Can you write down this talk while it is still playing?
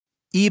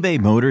eBay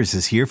Motors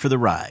is here for the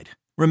ride.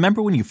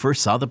 Remember when you first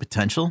saw the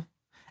potential?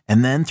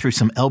 And then through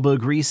some elbow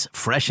grease,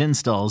 fresh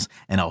installs,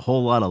 and a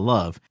whole lot of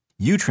love,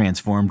 you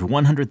transformed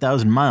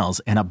 100,000 miles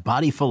and a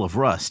body full of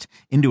rust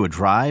into a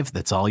drive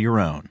that's all your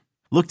own.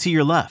 Look to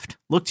your left.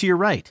 Look to your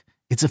right.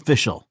 It's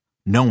official.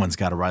 No one's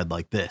got a ride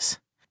like this.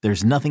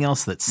 There's nothing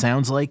else that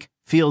sounds like,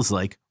 feels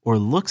like, or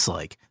looks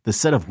like the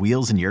set of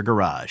wheels in your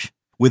garage.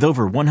 With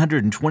over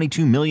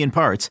 122 million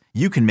parts,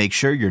 you can make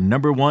sure your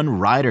number one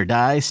ride or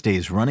die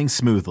stays running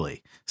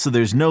smoothly. So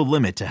there's no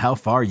limit to how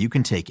far you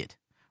can take it.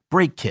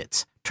 Brake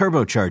kits,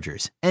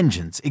 turbochargers,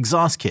 engines,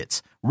 exhaust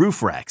kits,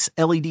 roof racks,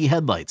 LED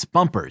headlights,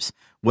 bumpers,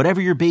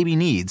 whatever your baby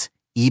needs,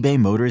 eBay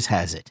Motors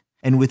has it.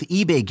 And with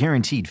eBay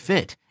Guaranteed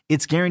Fit,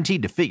 it's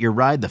guaranteed to fit your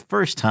ride the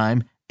first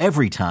time,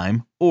 every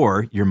time,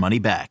 or your money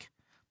back.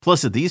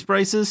 Plus at these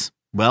prices,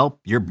 well,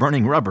 you're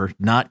burning rubber,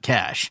 not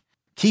cash.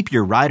 Keep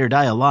your ride or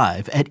die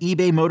alive at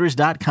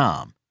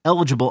ebaymotors.com.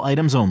 Eligible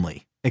items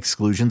only.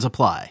 Exclusions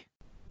apply.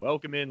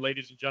 Welcome in,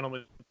 ladies and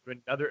gentlemen, to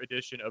another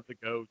edition of the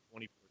Go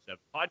 24/7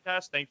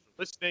 podcast. Thanks for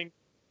listening.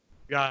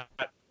 We got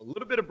a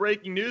little bit of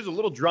breaking news, a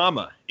little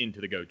drama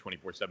into the Go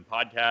 24/7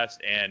 podcast,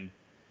 and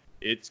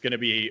it's going to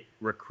be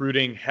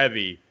recruiting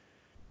heavy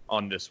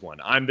on this one.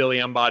 I'm Billy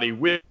Embody.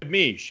 With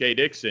me, Shay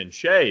Dixon.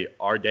 Shay,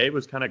 our day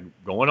was kind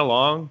of going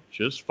along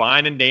just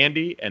fine and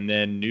dandy, and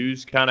then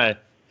news kind of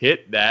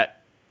hit that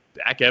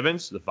Zach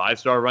Evans, the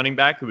five-star running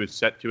back who is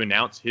set to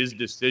announce his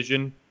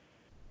decision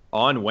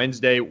on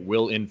Wednesday,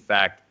 will in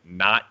fact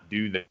not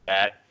do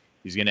that.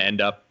 He's going to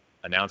end up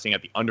announcing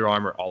at the Under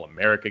Armour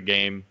All-America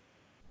game.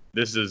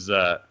 This is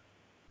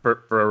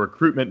for a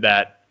recruitment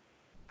that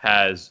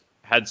has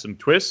had some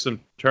twists,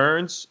 some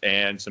turns,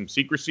 and some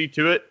secrecy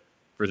to it.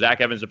 For Zach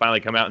Evans to finally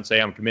come out and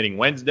say, I'm committing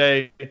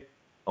Wednesday,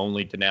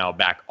 only to now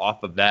back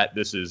off of that.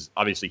 This is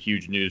obviously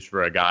huge news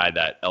for a guy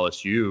that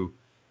LSU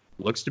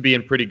looks to be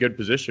in pretty good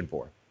position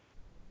for.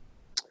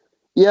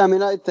 Yeah, I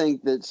mean, I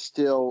think that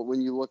still,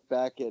 when you look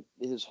back at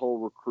his whole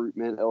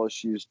recruitment,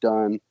 LSU's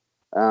done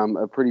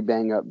a pretty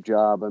bang-up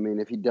job. I mean,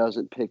 if he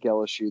doesn't pick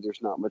LSU,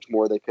 there's not much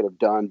more they could have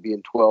done,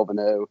 being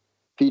 12-0,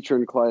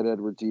 featuring Clyde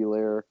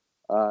Edwards-Helaire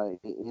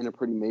in a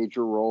pretty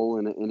major role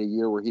in a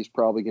year where he's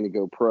probably going to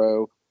go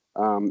pro.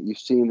 You've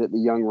seen that the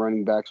young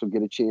running backs will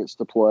get a chance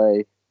to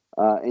play,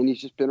 and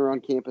he's just been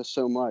around campus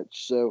so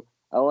much. So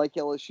I like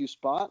LSU's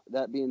spot.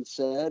 That being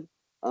said,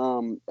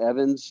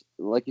 Evans,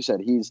 like you said,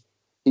 he's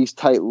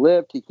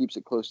tight-lipped. He keeps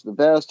it close to the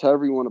vest,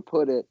 however you want to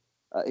put it.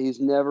 He's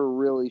never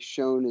really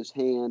shown his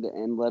hand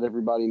and let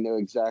everybody know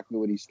exactly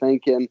what he's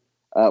thinking.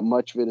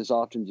 Much of it is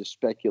often just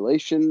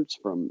speculations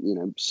from,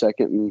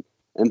 second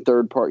and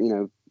third part,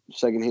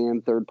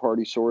 secondhand,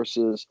 third-party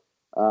sources.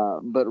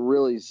 But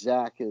really,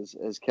 Zach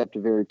has kept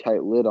a very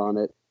tight lid on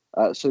it.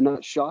 So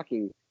not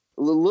shocking.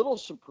 A little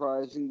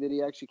surprising that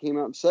he actually came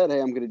out and said, hey,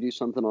 I'm going to do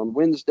something on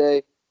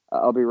Wednesday.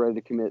 I'll be ready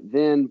to commit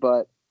then.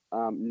 But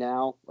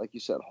now, like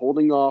you said,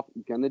 holding off,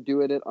 going to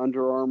do it at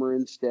Under Armour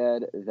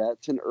instead.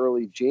 That's in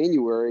early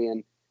January.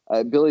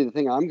 And Billy, the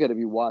thing I'm going to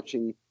be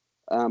watching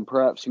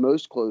perhaps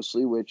most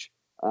closely, which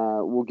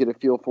we'll get a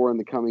feel for in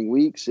the coming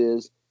weeks,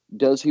 is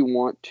does he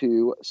want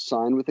to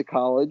sign with the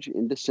college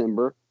in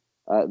December?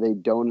 They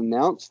don't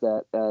announce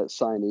that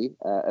signee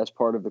as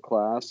part of the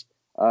class.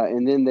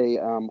 And then they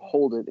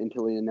hold it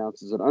until he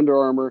announces it Under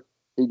Armour.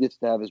 He gets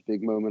to have his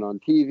big moment on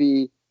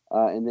TV.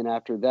 And then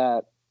after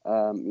that,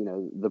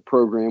 the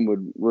program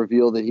would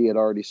reveal that he had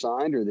already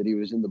signed or that he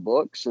was in the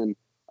books, and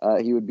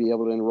he would be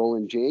able to enroll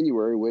in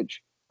January,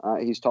 which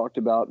he's talked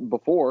about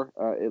before,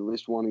 at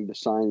least wanting to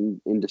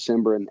sign in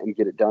December and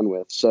get it done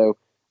with. So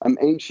I'm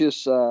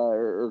anxious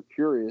or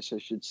curious, I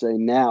should say,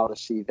 now to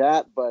see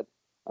that, but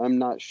I'm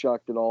not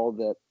shocked at all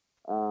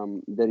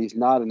that he's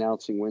not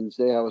announcing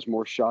Wednesday. I was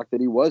more shocked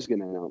that he was going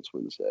to announce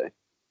Wednesday.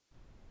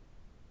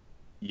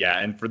 Yeah,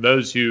 and for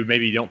those who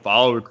maybe don't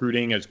follow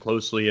recruiting as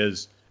closely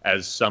as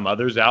some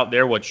others out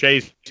there, what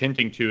Shay's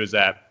hinting to is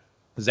that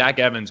Zach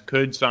Evans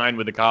could sign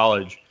with the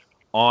college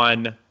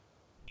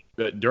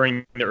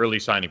during the early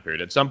signing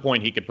period. At some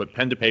point, he could put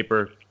pen to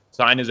paper,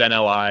 sign his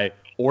NLI,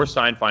 or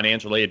sign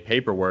financial aid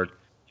paperwork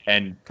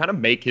and kind of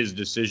make his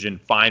decision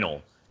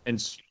final. And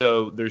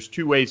so there's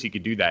two ways he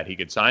could do that. He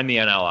could sign the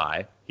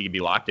NLI, he could be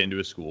locked into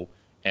a school,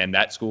 and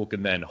that school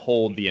can then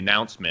hold the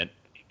announcement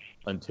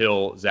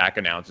until Zach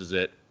announces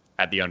it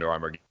at the Under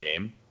Armour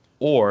game.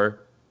 Or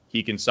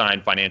he can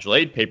sign financial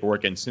aid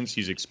paperwork, and since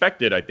he's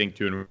expected, I think,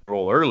 to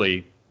enroll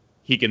early,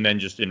 he can then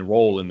just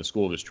enroll in the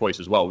school of his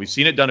choice as well. We've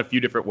seen it done a few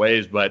different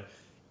ways, but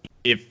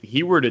if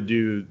he were to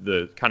do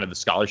the kind of the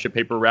scholarship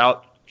paper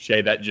route,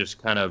 Shay, that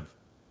just kind of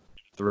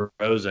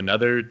throws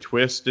another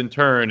twist and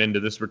turn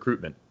into this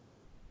recruitment.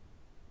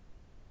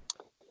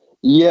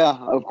 Yeah,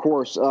 of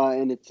course.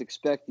 And it's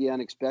expect the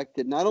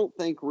unexpected. And I don't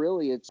think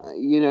really it's,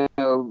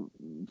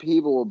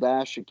 people will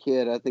bash a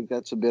kid. I think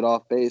that's a bit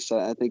off base.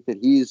 I think that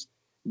he's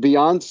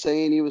beyond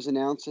saying he was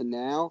announcing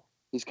now.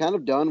 He's kind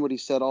of done what he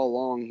said all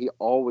along. He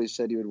always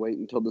said he would wait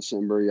until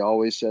December. He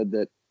always said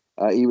that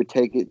he would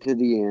take it to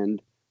the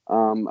end.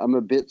 I'm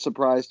a bit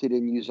surprised he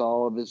didn't use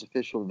all of his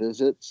official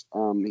visits.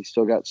 He's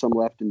still got some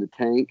left in the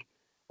tank.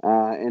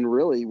 And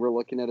really, we're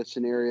looking at a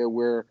scenario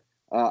where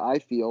I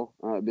feel,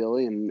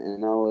 Billy,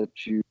 and I'll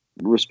let you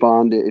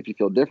respond if you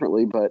feel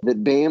differently, but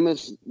that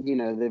Bama's,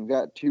 they've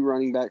got 2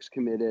 running backs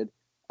committed.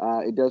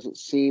 It doesn't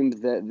seem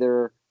that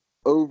they're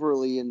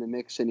overly in the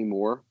mix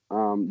anymore.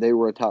 They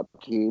were a top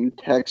team.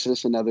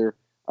 Texas, another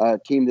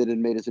team that had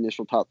made its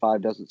initial top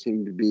 5, doesn't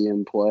seem to be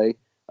in play.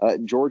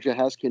 Georgia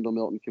has Kendall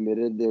Milton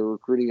committed. They're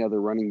recruiting other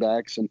running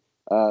backs, and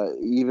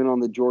even on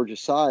the Georgia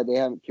side, they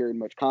haven't carried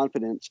much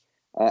confidence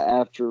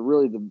after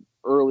really the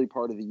early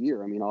part of the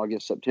year. I mean,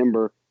 August,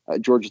 September,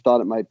 Georgia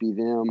thought it might be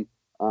them.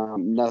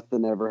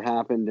 Nothing ever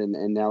happened,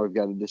 and now we've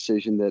got a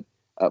decision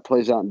that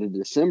plays out into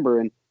December.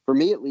 And for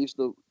me, at least,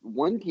 the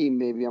one team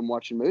maybe I'm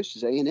watching most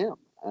is A&M.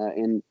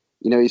 And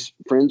he's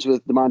friends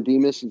with Demond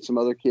Demas and some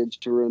other kids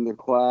who are in the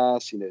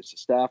class. It's a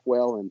staff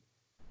well, and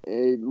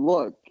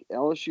look,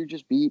 LSU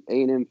just beat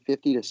A&M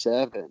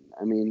 50-7.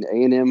 I mean,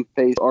 A&M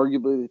faced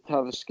arguably the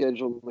toughest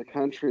schedule in the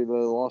country. They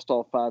lost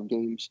all 5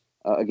 games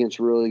against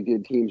really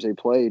good teams they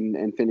played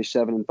and finished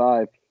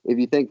 7-5. If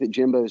you think that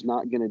Jimbo's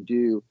not going to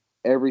do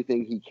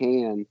everything he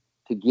can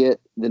to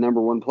get the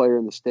number 1 player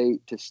in the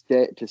state to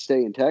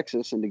stay in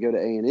Texas and to go to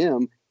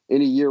A&M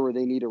in a year where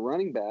they need a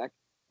running back,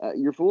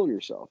 you're fooling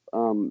yourself.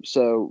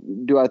 So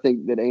do I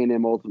think that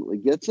A&M ultimately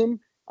gets him?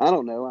 I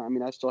don't know. I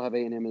mean, I still have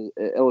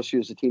LSU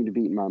as a team to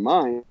beat in my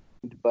mind,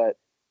 but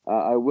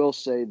I will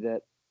say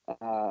that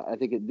I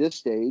think at this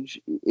stage,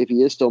 if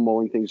he is still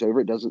mulling things over,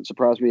 it doesn't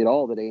surprise me at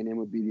all that A&M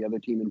would be the other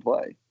team in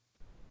play.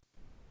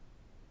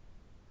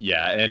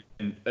 Yeah,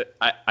 and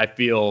I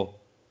feel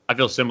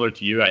similar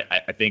to you.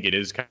 I think it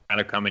is kind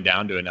of coming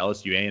down to an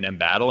LSU A&M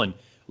battle. And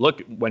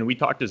look, when we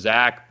talked to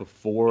Zach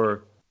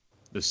before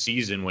the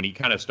season, when he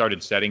kind of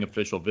started setting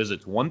official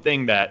visits, one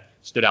thing that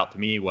stood out to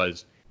me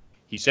was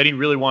he said he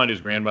really wanted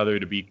his grandmother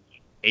to be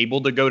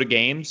able to go to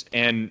games.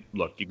 And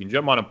look, you can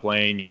jump on a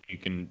plane, you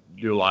can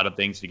do a lot of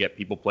things to get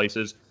people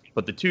places,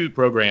 but the 2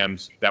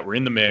 programs that were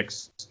in the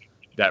mix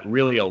that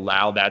really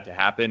allow that to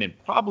happen, and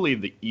probably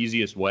the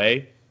easiest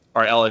way,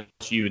 are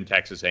LSU and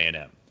Texas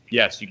A&M.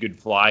 Yes, you could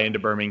fly into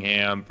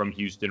Birmingham from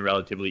Houston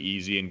relatively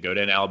easy and go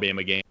to an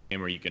Alabama game,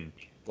 or you can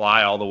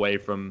fly all the way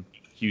from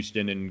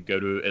Houston and go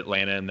to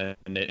Atlanta and then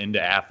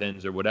into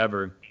Athens or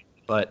whatever.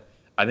 But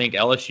I think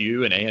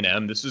LSU and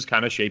A&M, this is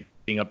kind of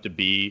shaping up to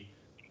be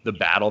the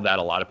battle that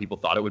a lot of people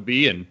thought it would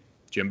be. And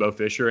Jimbo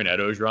Fisher and Ed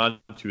Orgeron,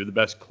 2 of the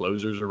best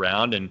closers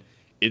around. And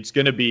it's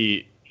going to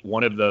be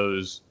one of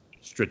those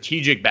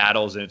strategic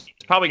battles. And it's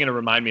probably going to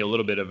remind me a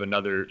little bit of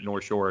another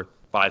North Shore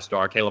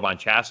 5-star, Caleb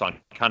Chass, on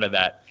kind of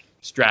that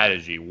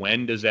strategy.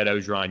 When does Ed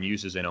Orgeron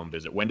use his in-home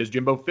visit? When does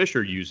Jimbo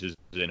Fisher use his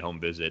in-home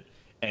visit?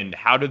 And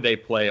how do they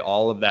play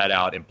all of that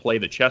out and play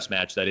the chess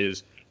match that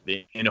is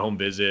the in-home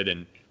visit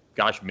and,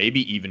 gosh,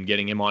 maybe even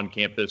getting him on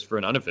campus for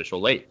an unofficial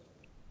late?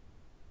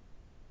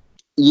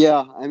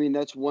 Yeah, I mean,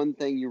 that's one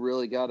thing you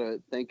really got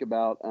to think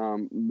about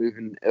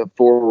moving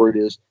forward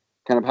is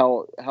kind of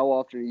how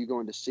often are you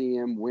going to see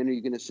him? When are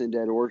you going to send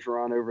Ed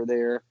Orgeron over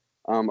there?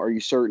 Are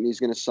you certain he's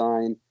going to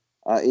sign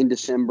in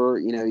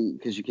December?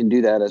 Because you can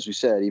do that, as we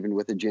said, even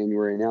with a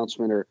January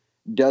announcement. Or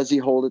does he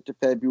hold it to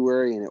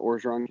February and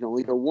Orgeron can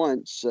only go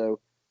once? So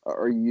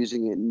are you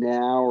using it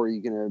now, or are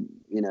you going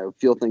to,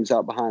 feel things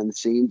out behind the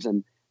scenes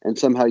and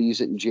somehow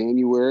use it in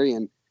January?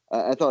 And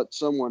I thought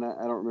someone,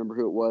 I don't remember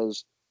who it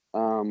was,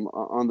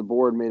 on the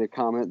board made a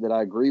comment that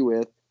I agree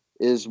with,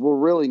 is we'll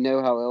really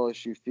know how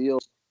LSU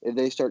feels if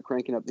they start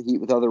cranking up the heat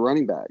with other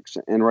running backs.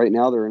 And right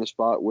now they're in a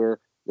spot where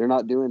they're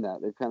not doing that.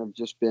 They've kind of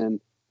just been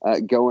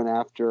going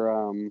after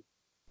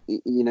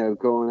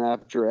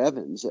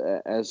Evans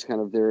as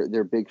kind of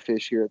their big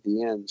fish here at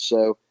the end.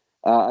 So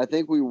I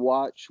think we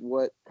watch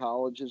what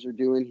colleges are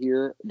doing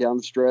here down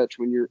the stretch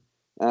when you're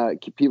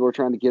people are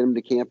trying to get them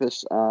to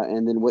campus,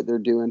 and then what they're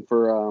doing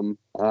for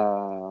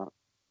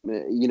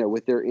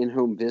with their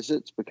in-home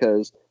visits,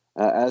 because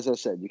as I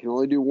said, you can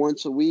only do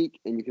once a week,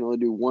 and you can only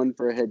do one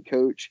for a head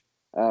coach.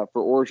 For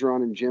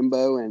Orgeron and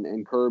Jimbo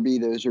and Kirby,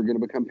 those are going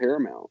to become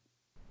paramount.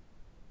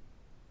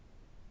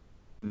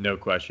 No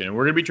question. And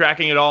we're going to be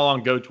tracking it all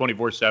on Go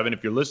 24/7.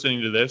 If you're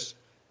listening to this,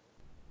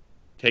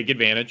 take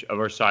advantage of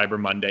our Cyber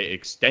Monday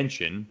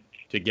extension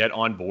to get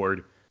on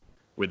board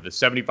with the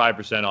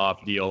 75%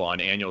 off deal on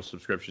annual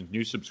subscriptions.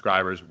 New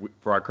subscribers.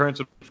 For our current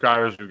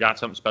subscribers, we've got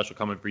something special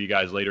coming for you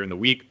guys later in the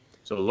week.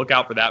 So look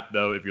out for that,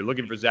 though. If you're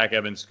looking for Zach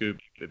Evans' scoop,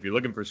 if you're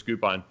looking for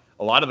scoop on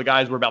a lot of the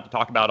guys we're about to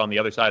talk about on the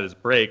other side of this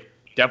break,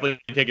 definitely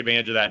take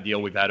advantage of that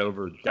deal. We've had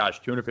over,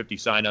 250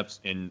 signups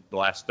in the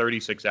last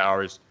 36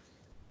 hours.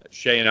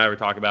 Shay and I were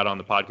talking about on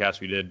the podcast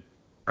we did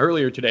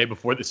earlier today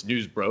before this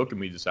news broke, and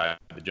we decided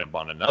to jump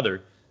on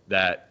another.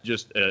 That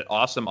just an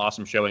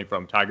awesome showing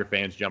from Tiger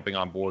fans jumping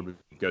on board with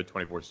Go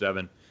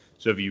 24/7.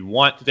 So if you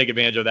want to take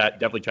advantage of that,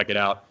 definitely check it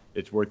out.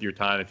 It's worth your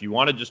time. If you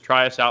want to just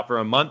try us out for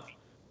a month,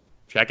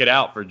 check it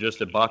out for just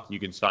 $1. You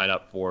can sign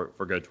up for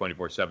Go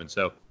 24/7.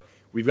 So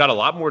we've got a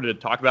lot more to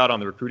talk about on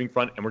the recruiting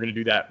front, and we're going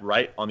to do that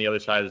right on the other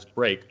side of this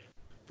break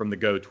from the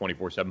Go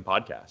 24/7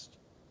 podcast.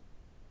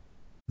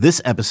 This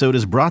episode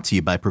is brought to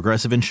you by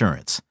Progressive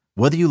Insurance.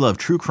 Whether you love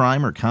true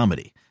crime or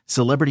comedy,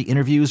 Celebrity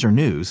interviews or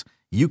news,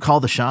 you call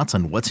the shots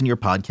on what's in your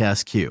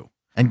podcast queue.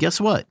 And guess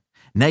what?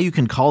 Now you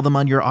can call them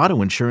on your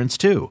auto insurance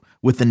too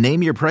with the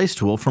Name Your Price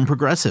tool from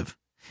Progressive.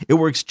 It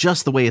works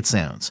just the way it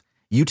sounds.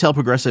 You tell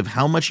Progressive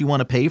how much you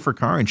want to pay for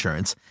car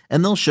insurance,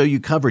 and they'll show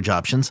you coverage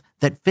options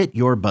that fit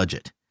your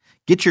budget.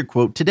 Get your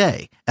quote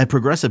today at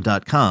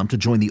Progressive.com to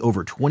join the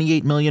over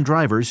 28 million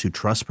drivers who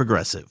trust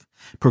Progressive.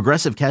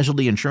 Progressive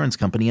Casualty Insurance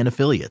Company and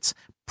Affiliates.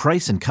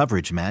 Price and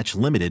coverage match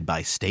limited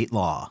by state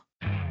law.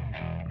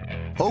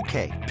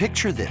 Okay,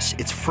 picture this.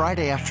 It's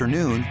Friday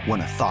afternoon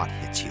when a thought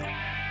hits you.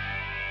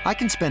 I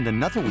can spend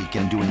another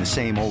weekend doing the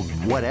same old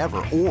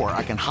whatever, or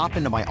I can hop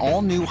into my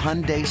all-new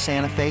Hyundai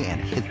Santa Fe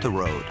and hit the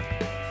road.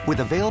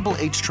 With available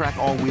H-Track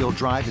all-wheel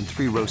drive and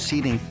 3-row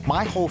seating,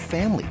 my whole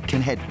family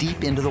can head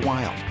deep into the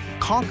wild.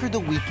 Conquer the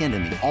weekend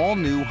in the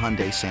all-new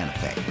Hyundai Santa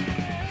Fe.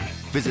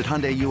 Visit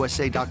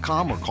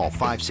HyundaiUSA.com or call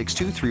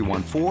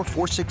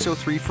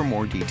 562-314-4603 for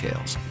more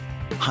details.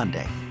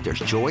 Hyundai, there's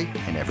joy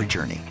in every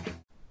journey.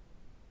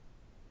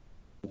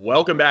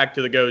 Welcome back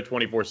to the Go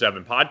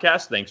 24/7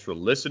 podcast. Thanks for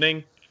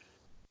listening.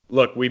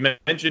 Look, we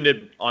mentioned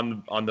it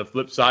on the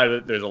flip side of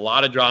it. There's a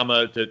lot of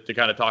drama to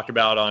kind of talk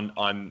about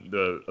on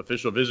the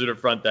official visitor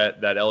front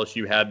that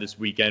LSU had this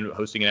weekend,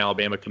 hosting an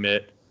Alabama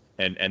commit,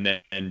 and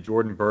then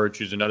Jordan Burch,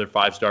 who's another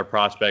 5-star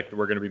prospect that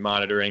we're going to be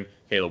monitoring.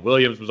 Caleb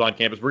Williams was on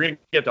campus. We're going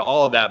to get to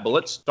all of that, but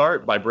let's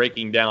start by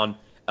breaking down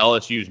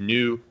LSU's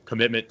new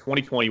commitment,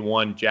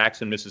 2021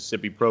 Jackson,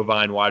 Mississippi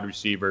Provine wide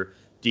receiver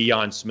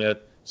Deion Smith,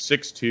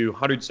 6'2",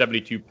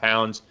 172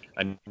 pounds.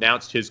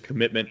 Announced his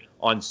commitment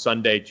on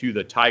Sunday to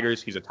the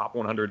Tigers. He's a top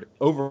 100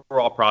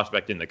 overall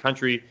prospect in the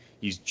country.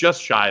 He's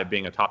just shy of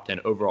being a top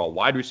 10 overall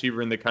wide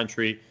receiver in the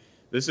country.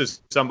 This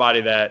is somebody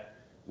that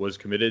was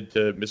committed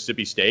to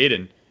Mississippi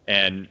State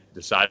and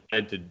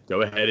decided to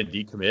go ahead and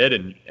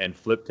decommit and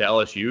flip to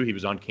LSU. He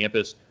was on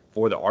campus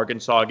for the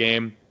Arkansas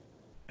game.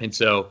 And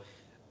so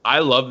I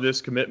love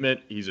this commitment.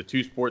 He's a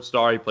two-sport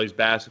star. He plays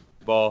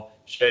basketball.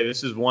 Shay,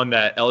 this is one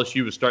that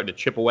LSU was starting to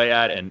chip away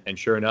at, and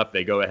sure enough,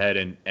 they go ahead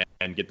and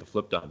get the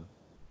flip done.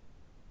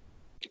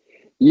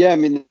 Yeah, I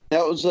mean,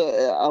 that was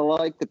I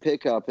like the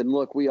pickup. And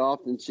look, we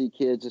often see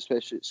kids,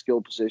 especially at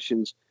skill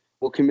positions,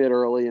 will commit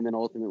early, and then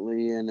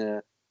ultimately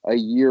in a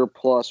year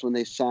plus when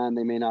they sign,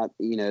 they may not,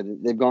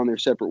 they've gone their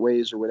separate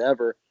ways or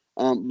whatever.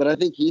 But I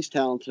think he's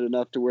talented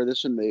enough to where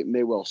this one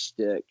may well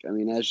stick. I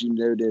mean, as you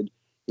noted,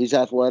 he's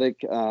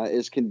athletic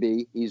as can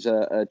be. He's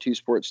a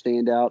two-sport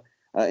standout.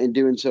 And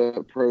doing so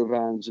at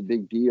Provine's a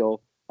big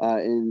deal,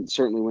 and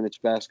certainly when it's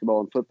basketball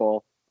and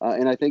football.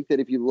 And I think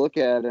that if you look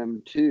at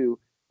him, too,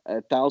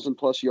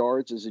 1,000-plus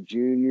yards as a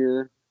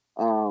junior,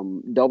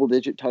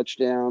 double-digit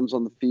touchdowns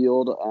on the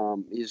field.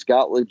 He's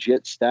got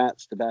legit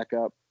stats to back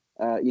up,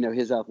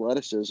 his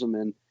athleticism.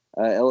 And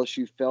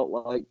LSU felt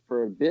like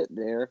for a bit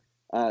there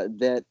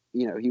that,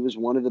 he was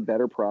one of the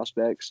better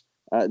prospects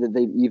that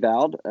they've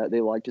evaled. They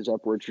liked his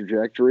upward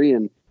trajectory.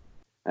 And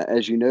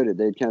as you noted,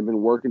 they'd kind of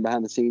been working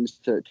behind the scenes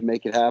to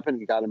make it happen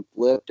and got him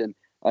flipped. And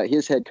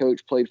his head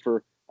coach played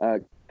for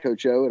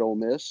Coach O at Ole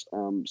Miss,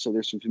 so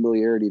there's some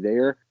familiarity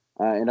there.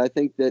 And I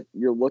think that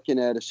you're looking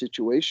at a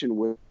situation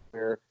where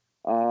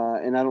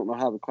and I don't know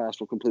how the class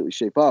will completely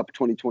shape up.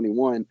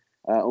 2021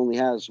 only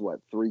has,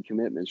 3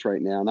 commitments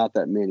right now, not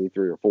that many,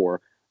 3 or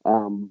 4.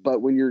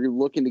 But when you're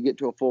looking to get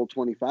to a full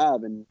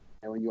 25 and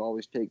when you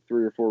always take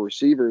 3 or 4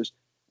 receivers,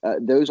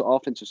 those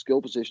offensive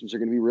skill positions are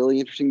going to be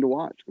really interesting to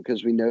watch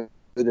because we know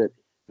that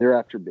they're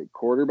after big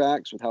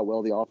quarterbacks with how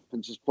well the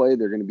offense is played.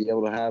 They're going to be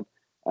able to have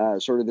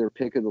sort of their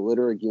pick of the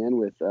litter again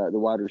with the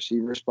wide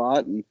receiver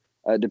spot. And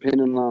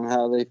depending on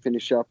how they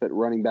finish up at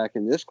running back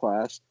in this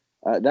class,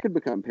 that could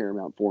become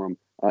paramount for them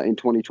in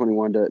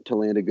 2021 to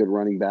land a good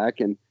running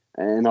back. And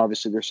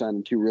obviously they're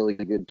signing 2 really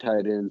good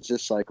tight ends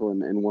this cycle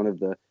and one of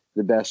the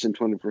best in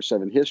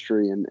 24/7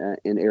 history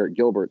in Eric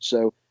Gilbert.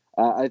 So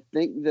I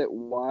think that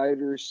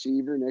wide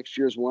receiver next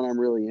year is one I'm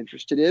really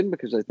interested in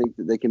because I think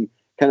that they can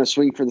kind of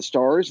swing for the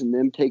stars, and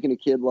them taking a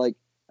kid like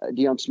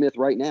Deion Smith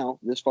right now,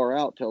 this far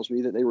out, tells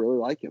me that they really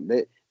like him.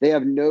 They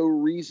have no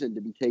reason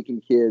to be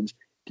taking kids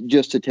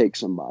just to take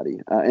somebody,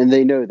 and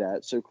they know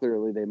that. So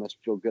clearly they must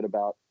feel good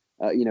about,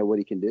 what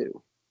he can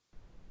do.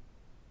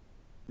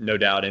 No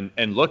doubt.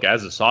 And look,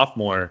 as a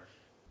sophomore,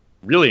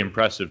 really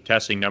impressive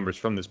testing numbers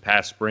from this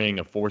past spring,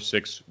 a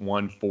 4.6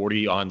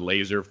 140 on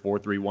laser,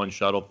 4.31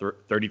 shuttle,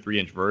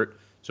 33-inch vert.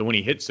 So when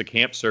he hits the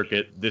camp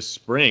circuit this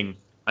spring,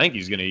 I think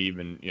he's going to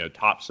even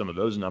top some of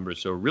those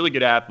numbers. So a really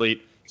good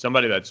athlete,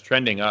 somebody that's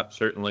trending up,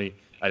 certainly,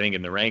 I think,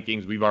 in the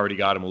rankings. We've already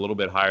got him a little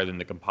bit higher than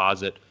the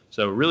composite.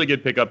 So really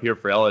good pickup here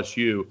for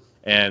LSU.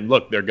 And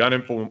look, they're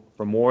gunning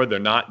for more. They're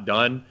not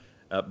done.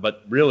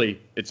 But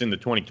really, it's in the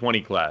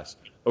 2020 class.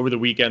 Over the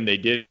weekend, they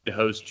did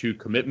host 2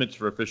 commitments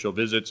for official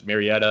visits.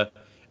 Marietta,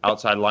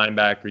 outside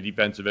linebacker,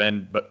 defensive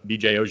end, but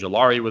B.J.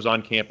 Ojolari was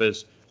on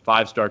campus.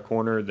 5-star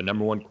corner, the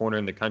number 1 corner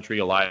in the country,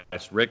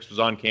 Elias Ricks, was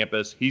on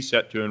campus. He's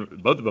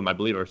both of them, I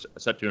believe, are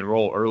set to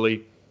enroll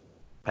early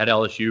at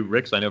LSU.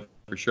 Ricks, I know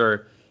for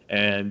sure.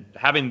 And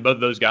having both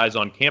of those guys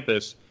on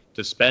campus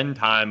to spend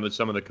time with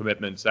some of the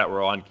commitments that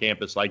were on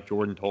campus, like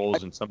Jordan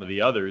Tolles and some of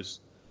the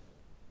others,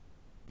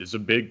 is a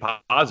big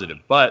positive.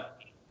 But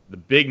the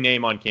big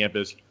name on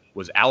campus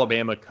was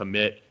Alabama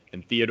commit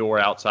and Theodore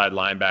outside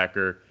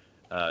linebacker.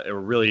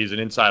 He's an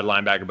inside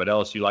linebacker, but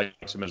LSU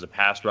likes him as a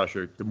pass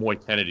rusher,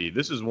 Demoy Kennedy.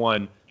 This is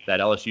one that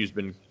LSU's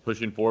been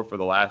pushing for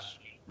the last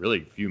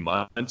really few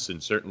months,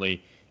 and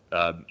certainly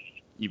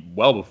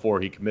well before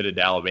he committed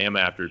to Alabama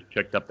after he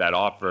picked up that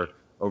offer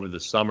over the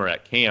summer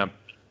at camp.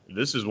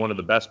 This is one of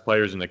the best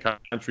players in the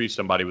country,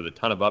 somebody with a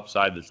ton of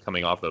upside that's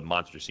coming off a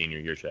monster senior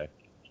year, Shay.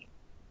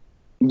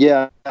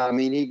 Yeah, I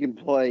mean, he can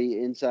play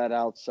inside,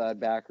 outside,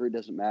 backer. It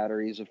doesn't matter.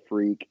 He's a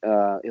freak.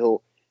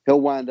 He'll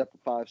wind up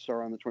a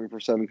 5-star on the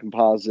 24/7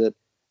 composite.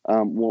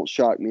 Won't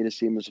shock me to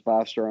see him as a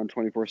 5-star on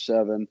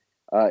 24/7.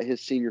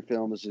 His senior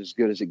film is as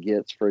good as it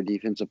gets for a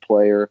defensive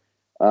player,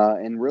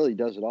 and really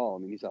does it all. I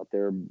mean, he's out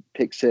there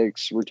pick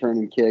six,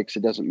 returning kicks.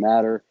 It doesn't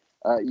matter.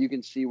 You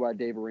can see why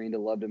Dave Aranda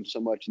loved him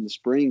so much in the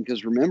spring,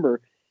 because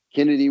remember,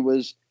 Kennedy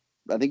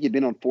I think he'd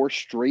been on 4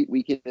 straight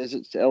weekend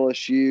visits to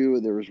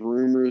LSU. There was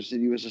rumors that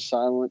he was a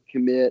silent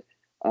commit,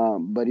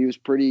 but he was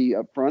pretty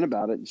upfront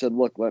about it and said,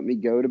 look, let me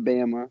go to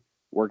Bama,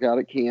 work out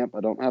at camp. I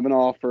don't have an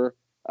offer,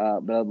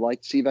 but I'd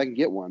like to see if I can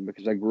get one,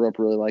 because I grew up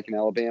really liking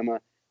Alabama.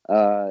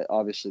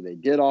 Obviously, they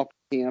did offer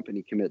camp, and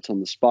he commits on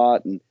the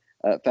spot. And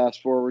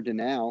fast forward to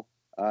now,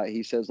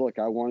 he says, look,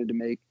 I wanted to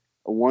make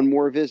one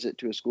more visit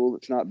to a school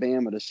that's not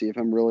Bama to see if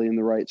I'm really in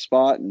the right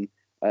spot. And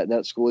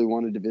that school he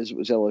wanted to visit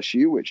was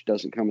LSU, which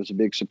doesn't come as a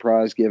big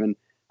surprise given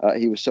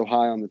he was so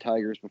high on the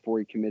Tigers before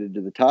he committed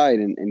to the Tide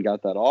and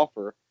got that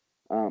offer.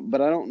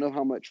 But I don't know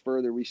how much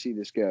further we see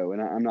this go,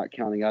 and I'm not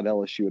counting out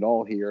LSU at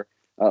all here.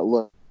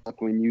 Look,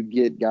 when you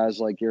get guys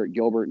like Garrett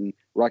Gilbert and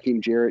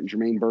Raheem Jarrett and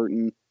Jermaine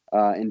Burton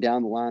and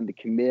down the line to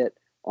commit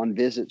on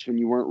visits when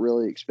you weren't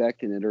really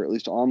expecting it, or at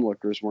least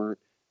onlookers weren't,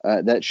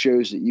 that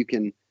shows that you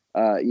can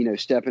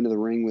step into the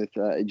ring with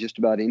just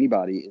about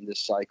anybody in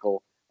this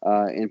cycle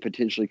and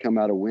potentially come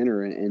out a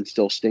winner and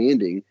still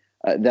standing.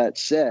 That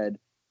said,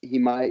 he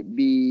might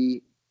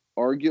be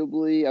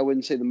arguably, I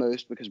wouldn't say the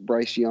most, because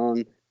Bryce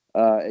Young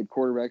at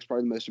quarterback is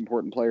probably the most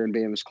important player in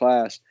Bama's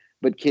class,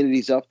 but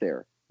Kennedy's up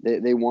there.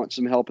 They want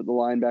some help at the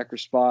linebacker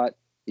spot.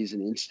 He's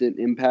an instant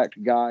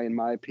impact guy, in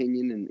my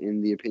opinion, and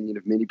in the opinion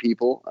of many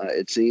people,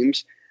 it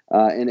seems.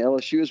 And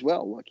LSU as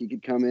well. Look, he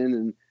could come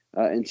in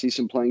and see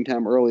some playing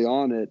time early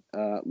on.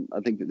 I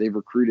think that they've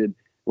recruited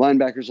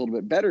linebackers a little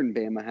bit better than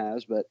Bama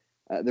has, but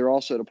they're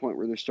also at a point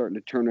where they're starting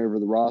to turn over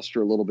the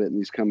roster a little bit in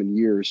these coming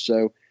years.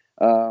 So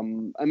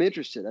I'm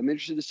interested. I'm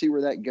interested to see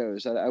where that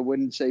goes. I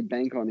wouldn't say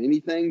bank on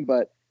anything,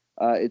 but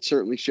it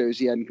certainly shows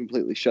he hadn't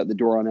completely shut the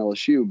door on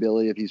LSU,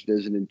 Billy, if he's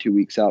visiting 2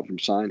 weeks out from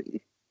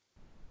signing.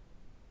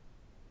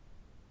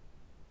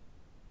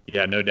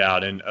 Yeah, no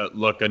doubt. And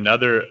look,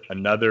 another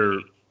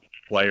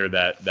player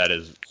that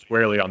is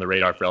squarely on the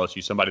radar for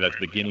LSU, somebody that's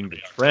beginning to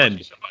trend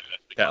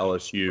to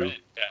LSU,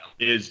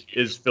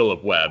 is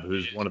Philip Webb,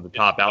 who's one of the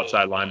top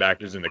outside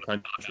linebackers in the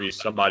country,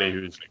 somebody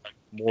who's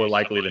more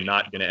likely than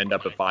not going to end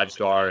up a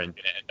 5-star. And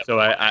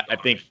so I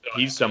think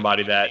he's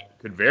somebody that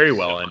could very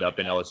well end up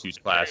in LSU's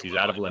class. He's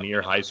out of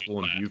Lanier High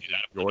School in Buford,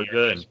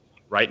 Georgia, and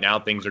right now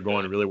things are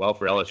going really well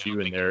for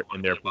LSU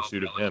in their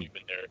pursuit of him.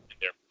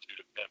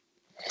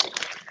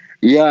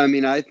 Yeah, I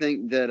mean, I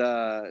think that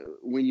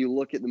when you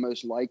look at the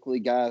most likely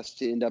guys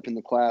to end up in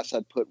the class,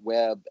 I'd put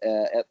Webb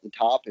at the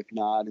top, if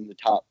not in the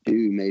top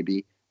 2,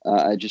 maybe.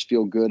 I just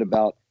feel good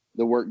about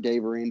the work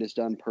Dave Aranda's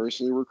done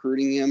personally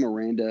recruiting him.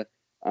 Aranda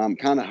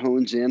kind of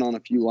hones in on a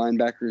few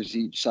linebackers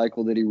each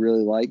cycle that he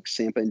really likes.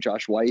 Sampa and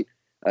Josh White,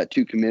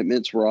 2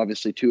 commitments were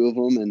obviously 2 of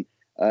them,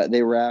 and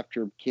they were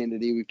after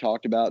Kennedy. We've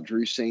talked about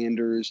Drew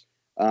Sanders,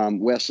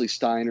 Wesley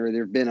Steiner.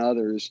 There have been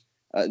others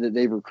that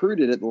they've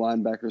recruited at the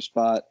linebacker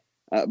spot.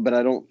 But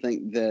I don't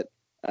think that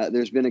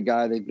there's been a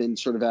guy they've been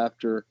sort of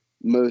after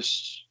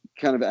most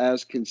kind of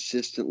as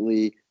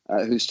consistently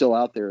who's still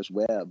out there as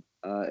Webb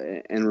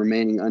and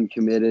remaining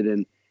uncommitted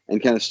and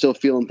kind of still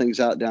feeling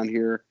things out down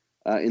here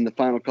in the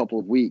final couple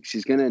of weeks.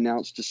 He's going to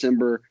announce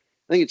December,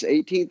 I think it's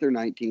 18th or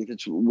 19th.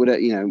 It's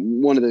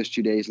one of those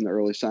 2 days in the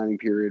early signing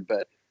period.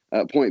 But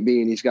point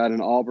being, he's got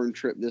an Auburn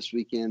trip this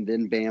weekend,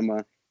 then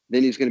Bama.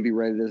 Then he's going to be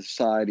ready to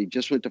decide. He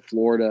just went to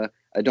Florida.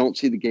 I don't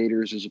see the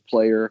Gators as a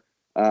player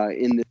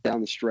down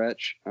the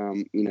stretch,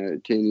 to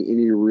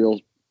any real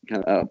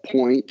kind of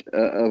point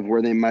of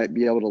where they might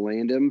be able to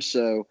land him.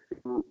 So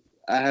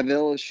I have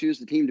LSU as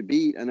the team to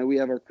beat. I know we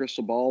have our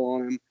crystal ball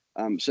on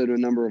him. So do a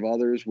number of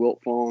others.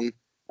 Wilt Fong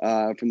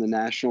from the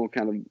national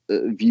kind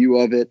of view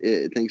of it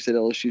thinks that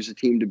LSU is a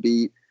team to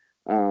beat.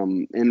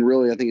 And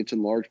really, I think it's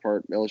in large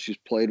part LSU's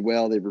played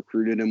well. They've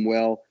recruited him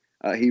well.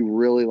 He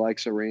really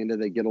likes Aranda.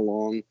 They get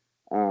along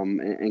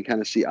and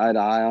kind of see eye to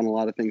eye on a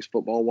lot of things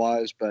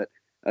football-wise. But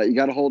you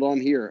got to hold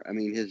on here. I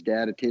mean, his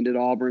dad attended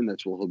Auburn.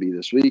 That's where he'll be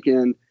this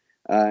weekend.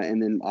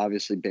 And then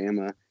obviously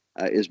Bama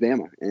is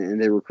Bama,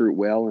 and they recruit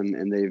well,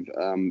 and they've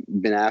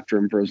been after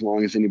him for as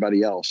long as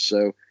anybody else.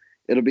 So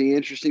it'll be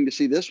interesting to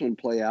see this one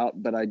play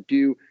out. But I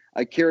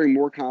I carry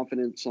more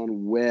confidence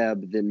on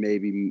Webb than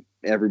maybe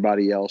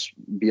everybody else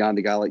beyond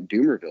a guy like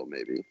Doomerville,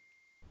 maybe.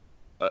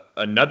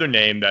 Another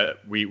name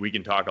that we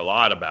can talk a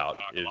lot about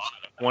is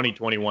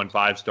 2021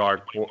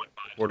 five-star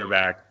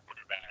quarterback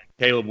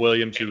Caleb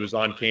Williams, who was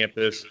on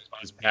campus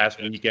this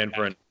past weekend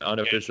for an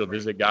unofficial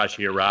visit. Gosh,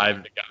 he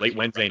arrived late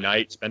Wednesday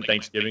night, spent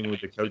Thanksgiving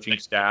with the coaching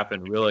staff,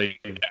 and really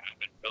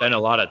spent a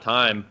lot of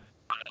time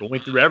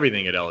going through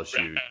everything at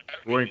LSU,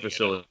 touring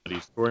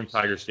facilities, touring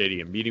Tiger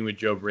Stadium, meeting with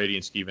Joe Brady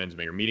and Steve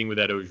Ensminger, meeting with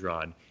Ed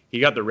Ogeron.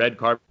 He got the red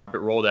carpet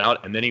rolled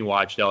out, and then he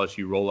watched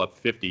LSU roll up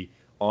 50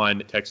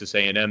 on Texas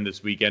A&M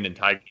this weekend in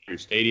Tiger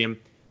Stadium.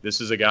 This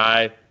is a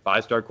guy,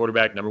 five-star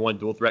quarterback, number one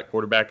dual-threat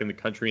quarterback in the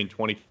country in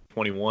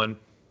 2021.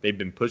 They've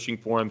been pushing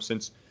for him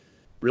since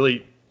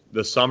really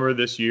the summer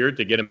this year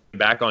to get him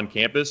back on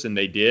campus, and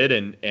they did.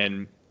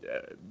 And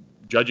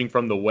judging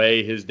from the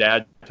way his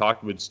dad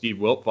talked with Steve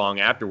Wiltfong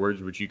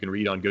afterwards, which you can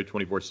read on Go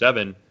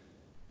 24/7,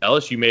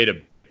 LSU made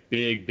a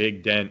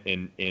big dent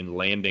in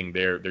landing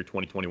their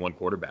 2021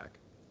 quarterback.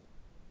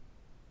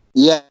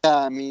 Yeah,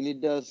 I mean, it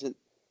doesn't.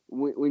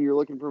 When you're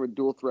looking from a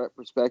dual threat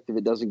perspective,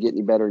 it doesn't get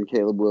any better in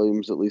Caleb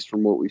Williams, at least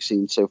from what we've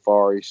seen so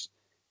far.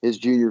 His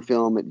junior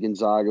film at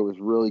Gonzaga was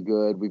really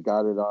good. We've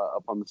got it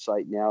up on the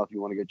site now if you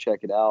want to go check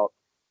it out.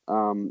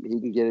 He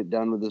can get it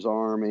done with his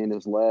arm and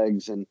his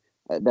legs, and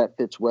that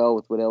fits well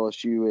with what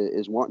LSU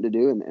is wanting to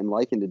do and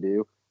liking to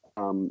do,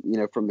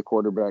 from the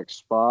quarterback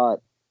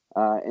spot.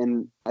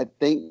 And I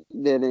think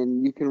that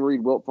you can read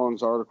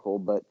Wiltfong's article,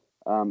 but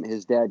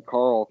his dad,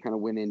 Carl, kind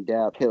of went in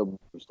depth.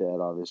 Caleb's dad,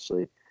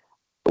 obviously,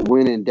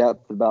 went in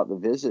depth about the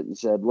visit and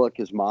said, look,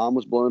 his mom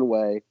was blown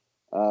away.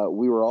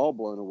 We were all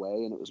blown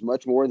away, and it was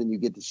much more than you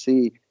get to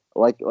see.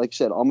 Like I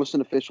said, almost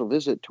an official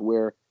visit to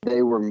where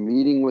they were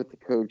meeting with the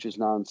coaches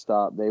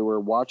nonstop. They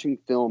were watching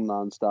film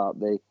nonstop.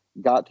 They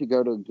got to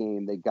go to a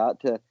game. They got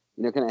to,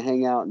 kind of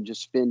hang out and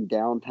just spend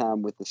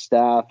downtime with the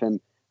staff. And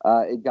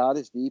it got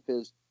as deep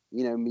as,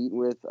 meeting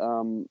with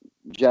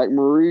Jack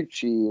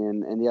Marucci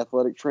and the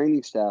athletic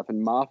training staff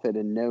and Moffitt,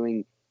 and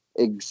knowing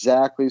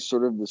exactly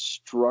sort of the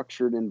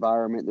structured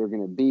environment they're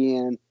going to be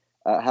in,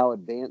 how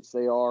advanced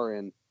they are,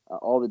 and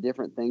all the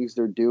different things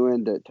they're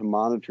doing to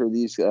monitor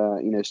these,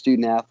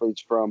 student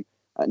athletes from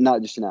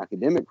not just an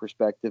academic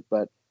perspective,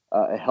 but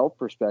a health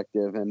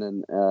perspective and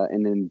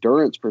an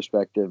endurance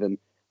perspective, and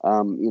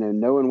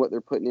knowing what they're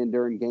putting in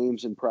during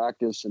games and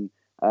practice,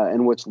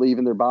 and what's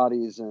leaving their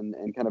bodies, and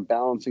kind of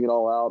balancing it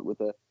all out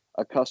with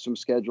a custom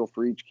schedule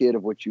for each kid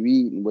of what you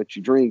eat and what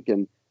you drink,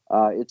 and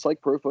it's like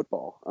pro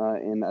football.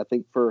 And I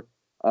think for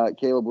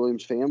Caleb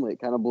Williams' family,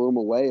 it kind of blew them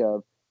away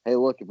of, hey,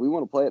 look, if we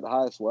want to play at the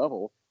highest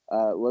level,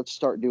 let's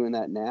start doing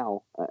that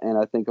now. And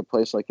I think a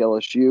place like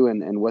LSU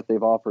and what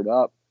they've offered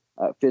up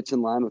fits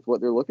in line with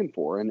what they're looking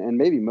for. And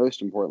maybe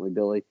most importantly,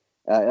 Billy,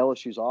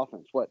 LSU's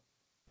offense.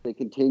 They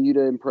continue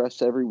to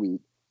impress every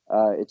week.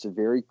 It's a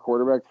very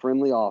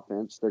quarterback-friendly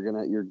offense.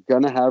 You're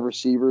gonna have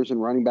receivers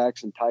and running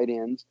backs and tight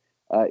ends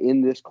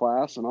in this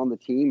class and on the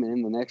team and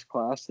in the next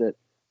class that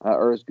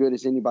are as good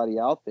as anybody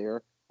out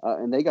there.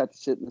 And they got to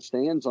sit in the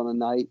stands on a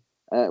night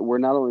where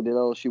not only did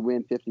LSU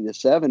win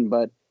 50-7,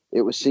 but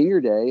it was senior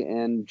day,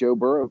 and Joe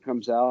Burrow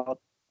comes out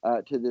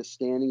to this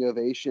standing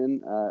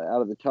ovation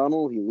out of the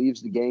tunnel. He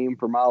leaves the game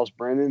for Miles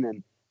Brennan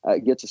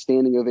and gets a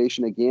standing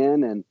ovation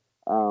again.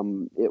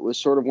 And it was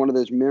sort of one of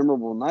those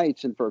memorable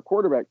nights. And for a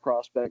quarterback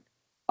prospect,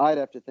 I'd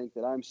have to think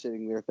that I'm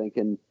sitting there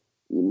thinking,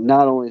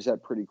 not only is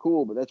that pretty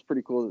cool, but that's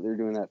pretty cool that they're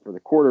doing that for the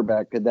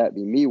quarterback. Could that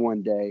be me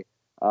one day?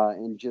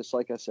 And just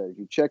like I said, if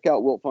you check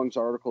out Wiltfong's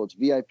article, it's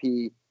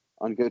VIP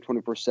on Go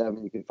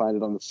 24/7. You can find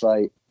it on the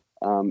site.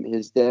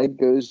 His dad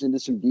goes into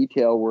some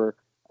detail where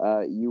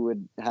you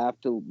would have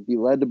to be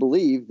led to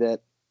believe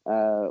that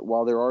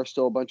while there are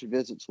still a bunch of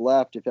visits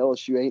left, if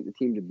LSU ain't the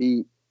team to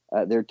beat,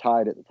 they're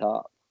tied at the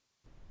top.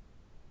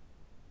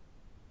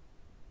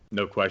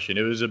 No question.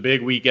 It was a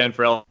big weekend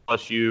for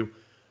LSU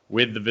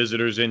with the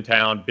visitors in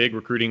town, big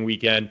recruiting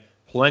weekend.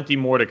 Plenty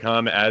more to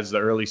come as the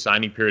early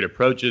signing period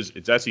approaches.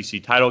 It's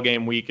SEC title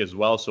game week as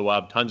well, so we'll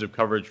have tons of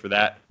coverage for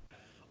that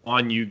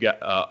on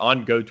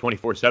Go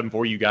 24/7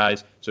 for you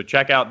guys. So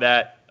check out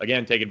that.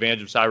 Again, take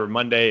advantage of Cyber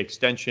Monday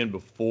extension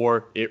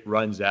before it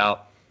runs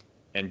out.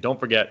 And don't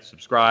forget,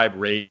 subscribe,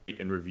 rate,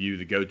 and review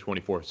the Go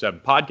 24/7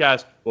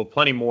 podcast. Well,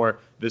 plenty more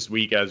this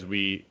week as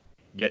we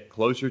get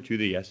closer to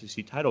the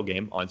SEC title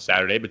game on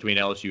Saturday between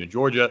LSU and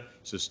Georgia.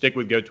 So stick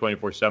with Go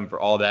 24/7 for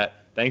all that.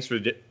 Thanks for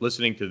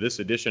listening to this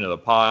edition of the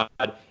pod,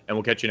 and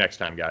we'll catch you next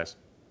time, guys.